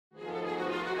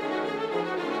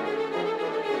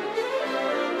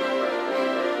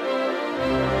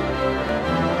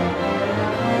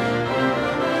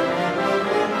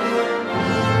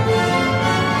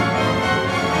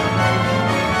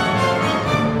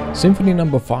Symphony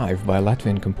No. 5 by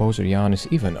Latvian composer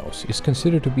Jānis Ivanovs is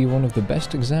considered to be one of the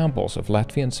best examples of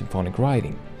Latvian symphonic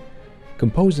writing.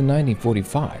 Composed in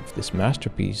 1945, this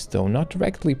masterpiece, though not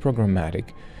directly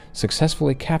programmatic,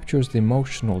 successfully captures the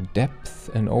emotional depth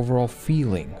and overall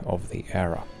feeling of the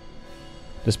era.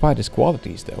 Despite its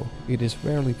qualities, though, it is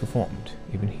rarely performed,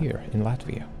 even here in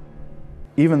Latvia.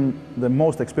 Even the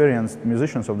most experienced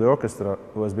musicians of the orchestra,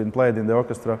 who has been played in the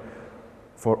orchestra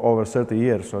for over 30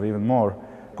 years or even more,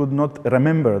 could not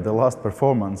remember the last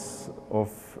performance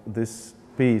of this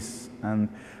piece. And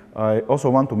I also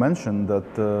want to mention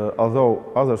that although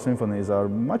other symphonies are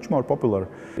much more popular,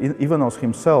 Ivanovs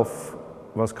himself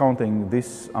was counting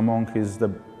this among the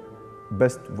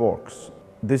best works.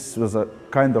 This was a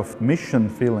kind of mission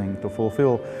feeling to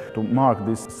fulfill, to mark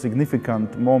these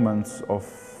significant moments of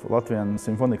Latvian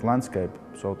symphonic landscape,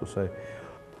 so to say.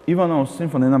 Ivanovs'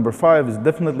 Symphony No. 5 is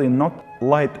definitely not a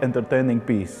light, entertaining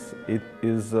piece. It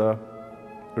is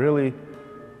really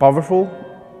powerful,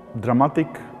 dramatic,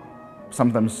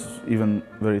 sometimes even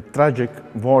very tragic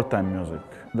wartime music.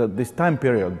 This time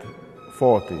period,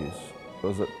 40s,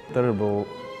 was a terrible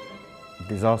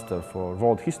disaster for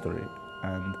world history,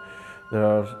 and there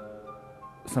are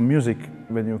some music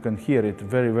when you can hear it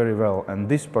very, very well, and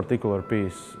this particular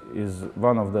piece is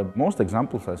one of the most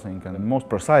examples, I think, and the most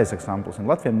precise examples in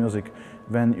Latvian music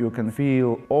when you can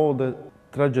feel all the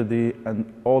tragedy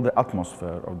and all the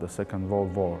atmosphere of the Second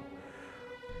World War.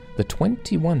 The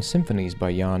 21 symphonies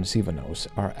by Jānis Ivanovs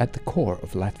are at the core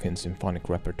of Latvian symphonic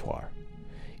repertoire.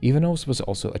 Ivanovs was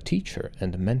also a teacher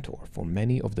and a mentor for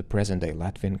many of the present-day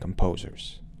Latvian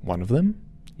composers. One of them,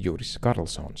 Juris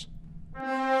Karlsons.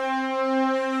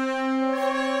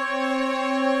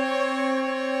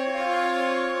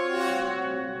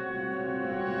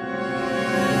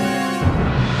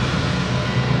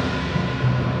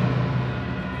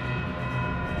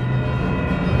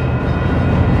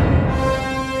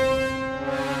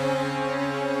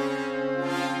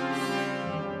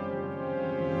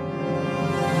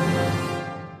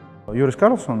 Juris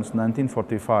Karlsons'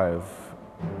 1945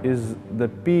 is the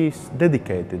piece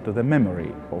dedicated to the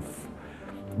memory of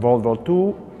World War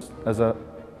II as a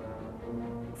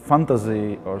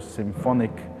fantasy or symphonic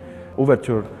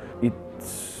overture.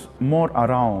 It's more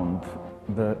around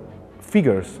the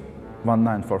figures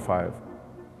 1945,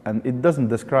 and it doesn't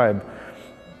describe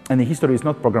any history. It's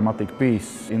not a programmatic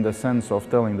piece in the sense of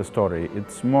telling the story.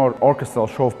 It's more orchestral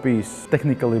show piece,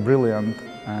 technically brilliant,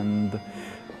 and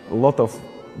a lot of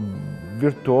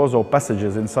virtuoso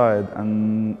passages inside,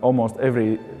 and almost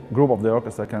every group of the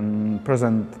orchestra can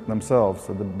present themselves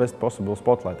at the best possible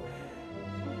spotlight.